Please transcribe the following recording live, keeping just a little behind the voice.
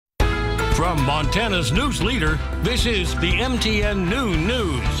From Montana's news leader, this is the MTN Noon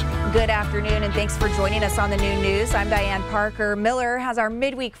News. Good afternoon, and thanks for joining us on the Noon News. I'm Diane Parker. Miller has our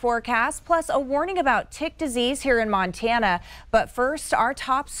midweek forecast, plus a warning about tick disease here in Montana. But first, our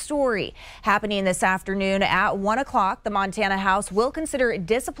top story happening this afternoon at 1 o'clock. The Montana House will consider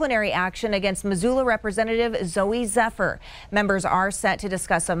disciplinary action against Missoula Representative Zoe Zephyr. Members are set to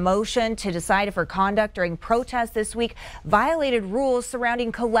discuss a motion to decide if her conduct during protests this week violated rules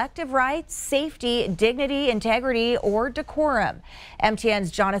surrounding collective rights, safety, dignity, integrity, or decorum.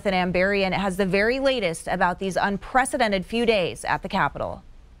 MTN's Jonathan Ambarian has the very latest about these unprecedented few days at the Capitol.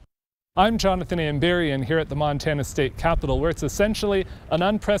 I'm Jonathan Ambarian here at the Montana State Capitol, where it's essentially an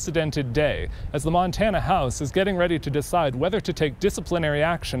unprecedented day as the Montana House is getting ready to decide whether to take disciplinary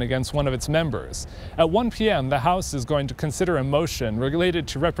action against one of its members. At 1 p.m., the House is going to consider a motion related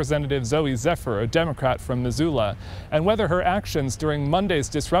to Representative Zoe Zephyr, a Democrat from Missoula, and whether her actions during Monday's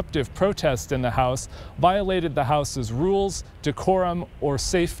disruptive protest in the House violated the House's rules, decorum, or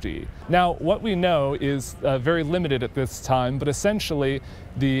safety. Now, what we know is very limited at this time, but essentially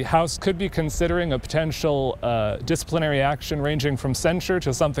the House could be considering a potential disciplinary action ranging from censure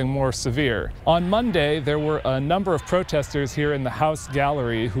to something more severe. On Monday, there were a number of protesters here in the House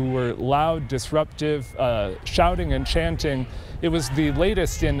gallery who were loud, disruptive, shouting and chanting. It was the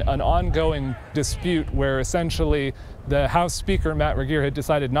latest in an ongoing dispute where essentially the House Speaker, Matt Regier, had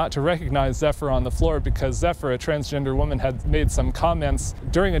decided not to recognize Zephyr on the floor because Zephyr, a transgender woman, had made some comments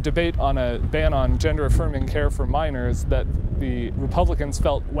during a debate on a ban on gender-affirming care for minors that the Republicans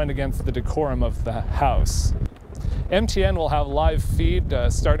felt went against the decorum of the House. MTN will have a live feed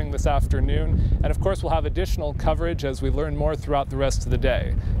starting this afternoon, and of course we'll have additional coverage as we learn more throughout the rest of the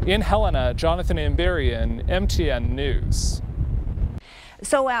day. In Helena, Jonathan Ambarian, MTN News.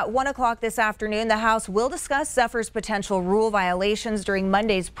 So at 1 o'clock this afternoon, the House will discuss Zephyr's potential rule violations during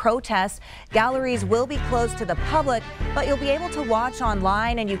Monday's protest. Galleries will be closed to the public, but you'll be able to watch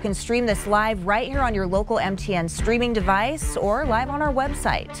online, and you can stream this live right here on your local MTN streaming device or live on our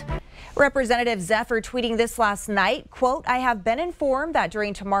website. Representative Zephyr tweeting this last night, quote, "I have been informed that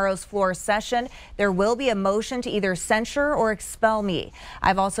during tomorrow's floor session, there will be a motion to either censure or expel me.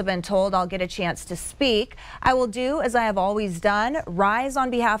 I've also been told I'll get a chance to speak. I will do as I have always done, rise on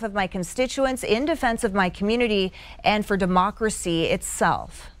behalf of my constituents in defense of my community and for democracy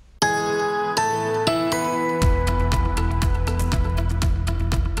itself."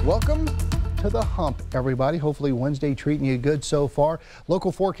 Welcome to the hump, everybody. Hopefully Wednesday treating you good so far.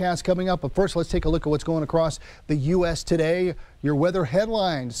 Local forecast coming up, but first let's take a look at what's going across the U.S. today. Your weather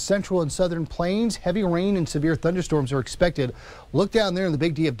headlines: central and southern plains, heavy rain and severe thunderstorms are expected. Look down there in the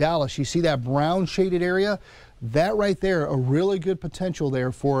Big D of Dallas. You see that brown shaded area? That right there, a really good potential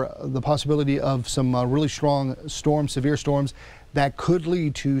there for the possibility of some really strong storms, severe storms that could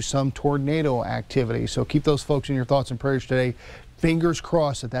lead to some tornado activity. So keep those folks in your thoughts and prayers today. Fingers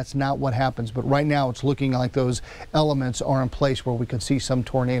crossed that that's not what happens, but right now it's looking like those elements are in place where we could see some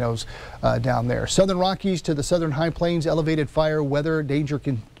tornadoes down there. Southern Rockies to the southern high plains, elevated fire weather danger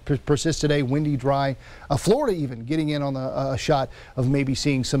can persist today, windy, dry. Florida even getting in on a shot of maybe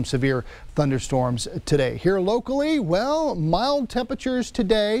seeing some severe thunderstorms today. Here locally, well, mild temperatures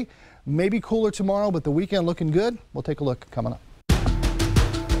today, maybe cooler tomorrow, but the weekend looking good. We'll take a look coming up.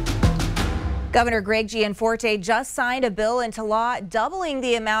 Governor Greg Gianforte just signed a bill into law doubling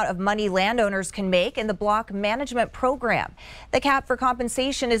the amount of money landowners can make in the block management program. The cap for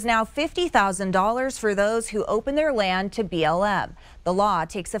compensation is now $50,000 for those who open their land to BLM. The law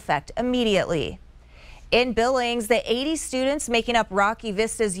takes effect immediately. In Billings, the 80 students making up Rocky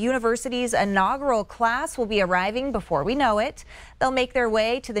Vistas University's inaugural class will be arriving before we know it. They'll make their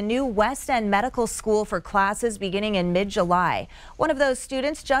way to the new West End Medical School for classes beginning in mid-July. One of those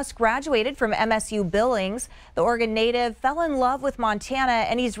students just graduated from MSU Billings. The Oregon native fell in love with Montana,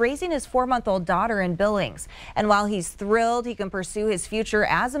 and he's raising his 4-month-old daughter in Billings. And while he's thrilled he can pursue his future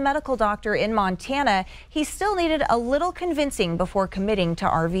as a medical doctor in Montana, he still needed a little convincing before committing to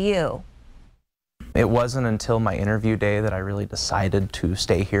RVU. It wasn't until my interview day that I really decided to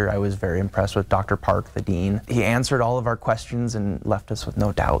stay here. I was very impressed with Dr. Park, the dean. He answered all of our questions and left us with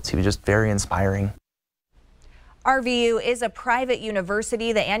no doubts. He was just very inspiring. RVU is a private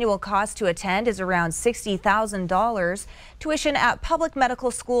university. The annual cost to attend is around $60,000. Tuition at public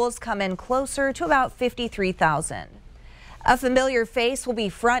medical schools come in closer to about $53,000. A familiar face will be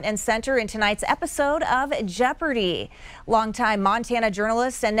front and center in tonight's episode of Jeopardy! Longtime Montana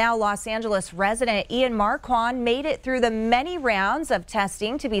journalist and now Los Angeles resident Ian Marquand made it through the many rounds of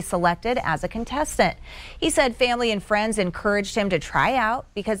testing to be selected as a contestant. He said family and friends encouraged him to try out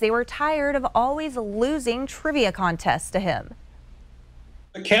because they were tired of always losing trivia contests to him.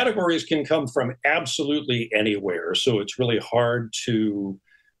 The categories can come from absolutely anywhere, so it's really hard to,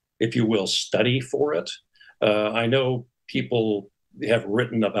 if you will, study for it. I know people have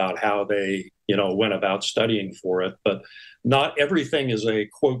written about how they, went about studying for it, but not everything is a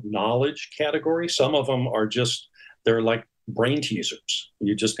quote knowledge category. Some of them are just, they're like brain teasers.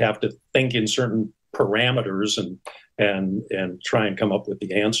 You just have to think in certain parameters and try and come up with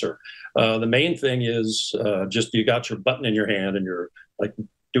the answer. The main thing is just you got your button in your hand and you're like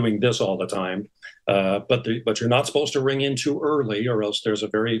doing this all the time, but you're not supposed to ring in too early, or else there's a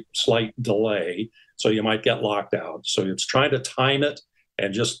very slight delay, so you might get locked out. So it's trying to time it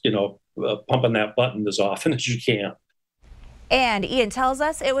and just pumping that button as often as you can. And Ian tells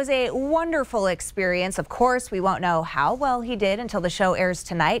us it was a wonderful experience. Of course, we won't know how well he did until the show airs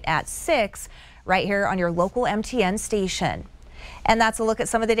tonight at 6, right here on your local MTN station. And that's a look at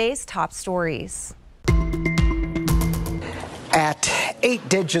some of the day's top stories. At 8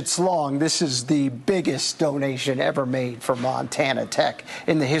 digits long, this is the biggest donation ever made for Montana Tech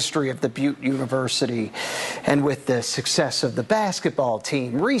in the history of the Butte University. And with the success of the basketball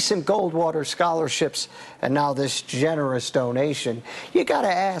team, recent Goldwater scholarships, and now this generous donation, you got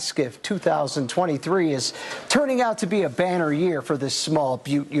to ask if 2023 is turning out to be a banner year for this small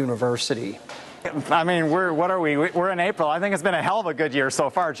Butte University. I mean, what are we? We're in April. I think it's been a hell of a good year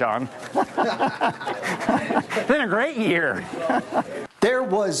so far, John. It's been a great year. There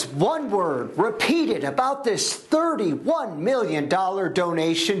was one word repeated about this $31 million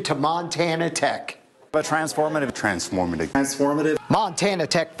donation to Montana Tech. Transformative. Montana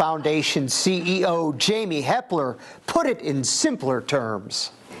Tech Foundation CEO Jamie Hepler put it in simpler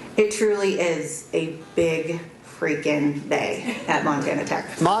terms. It truly is a big freaking day at Montana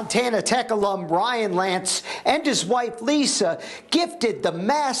Tech. Montana Tech alum Ryan Lance and his wife Lisa gifted the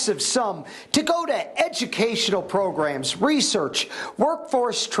massive sum to go to educational programs, research,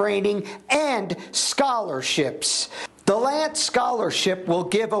 workforce training, and scholarships. The Lance Scholarship will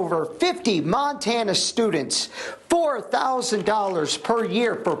give over 50 Montana students $4,000 per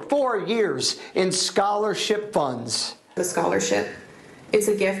year for 4 years in scholarship funds. The scholarship, it's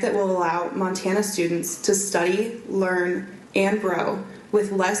a gift that will allow Montana students to study, learn, and grow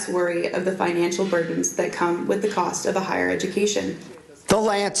with less worry of the financial burdens that come with the cost of a higher education. The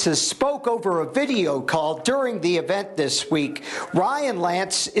Lances spoke over a video call during the event this week. Ryan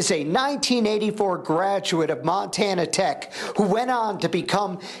Lance is a 1984 graduate of Montana Tech who went on to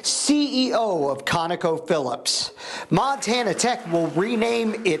become CEO of ConocoPhillips. Montana Tech will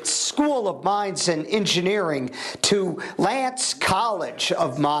rename its School of Mines and Engineering to Lance College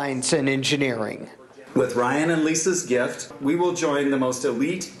of Mines and Engineering. With Ryan and Lisa's gift, we will join the most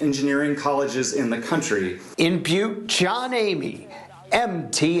elite engineering colleges in the country. In Butte, John Amy,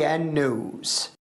 MTN News.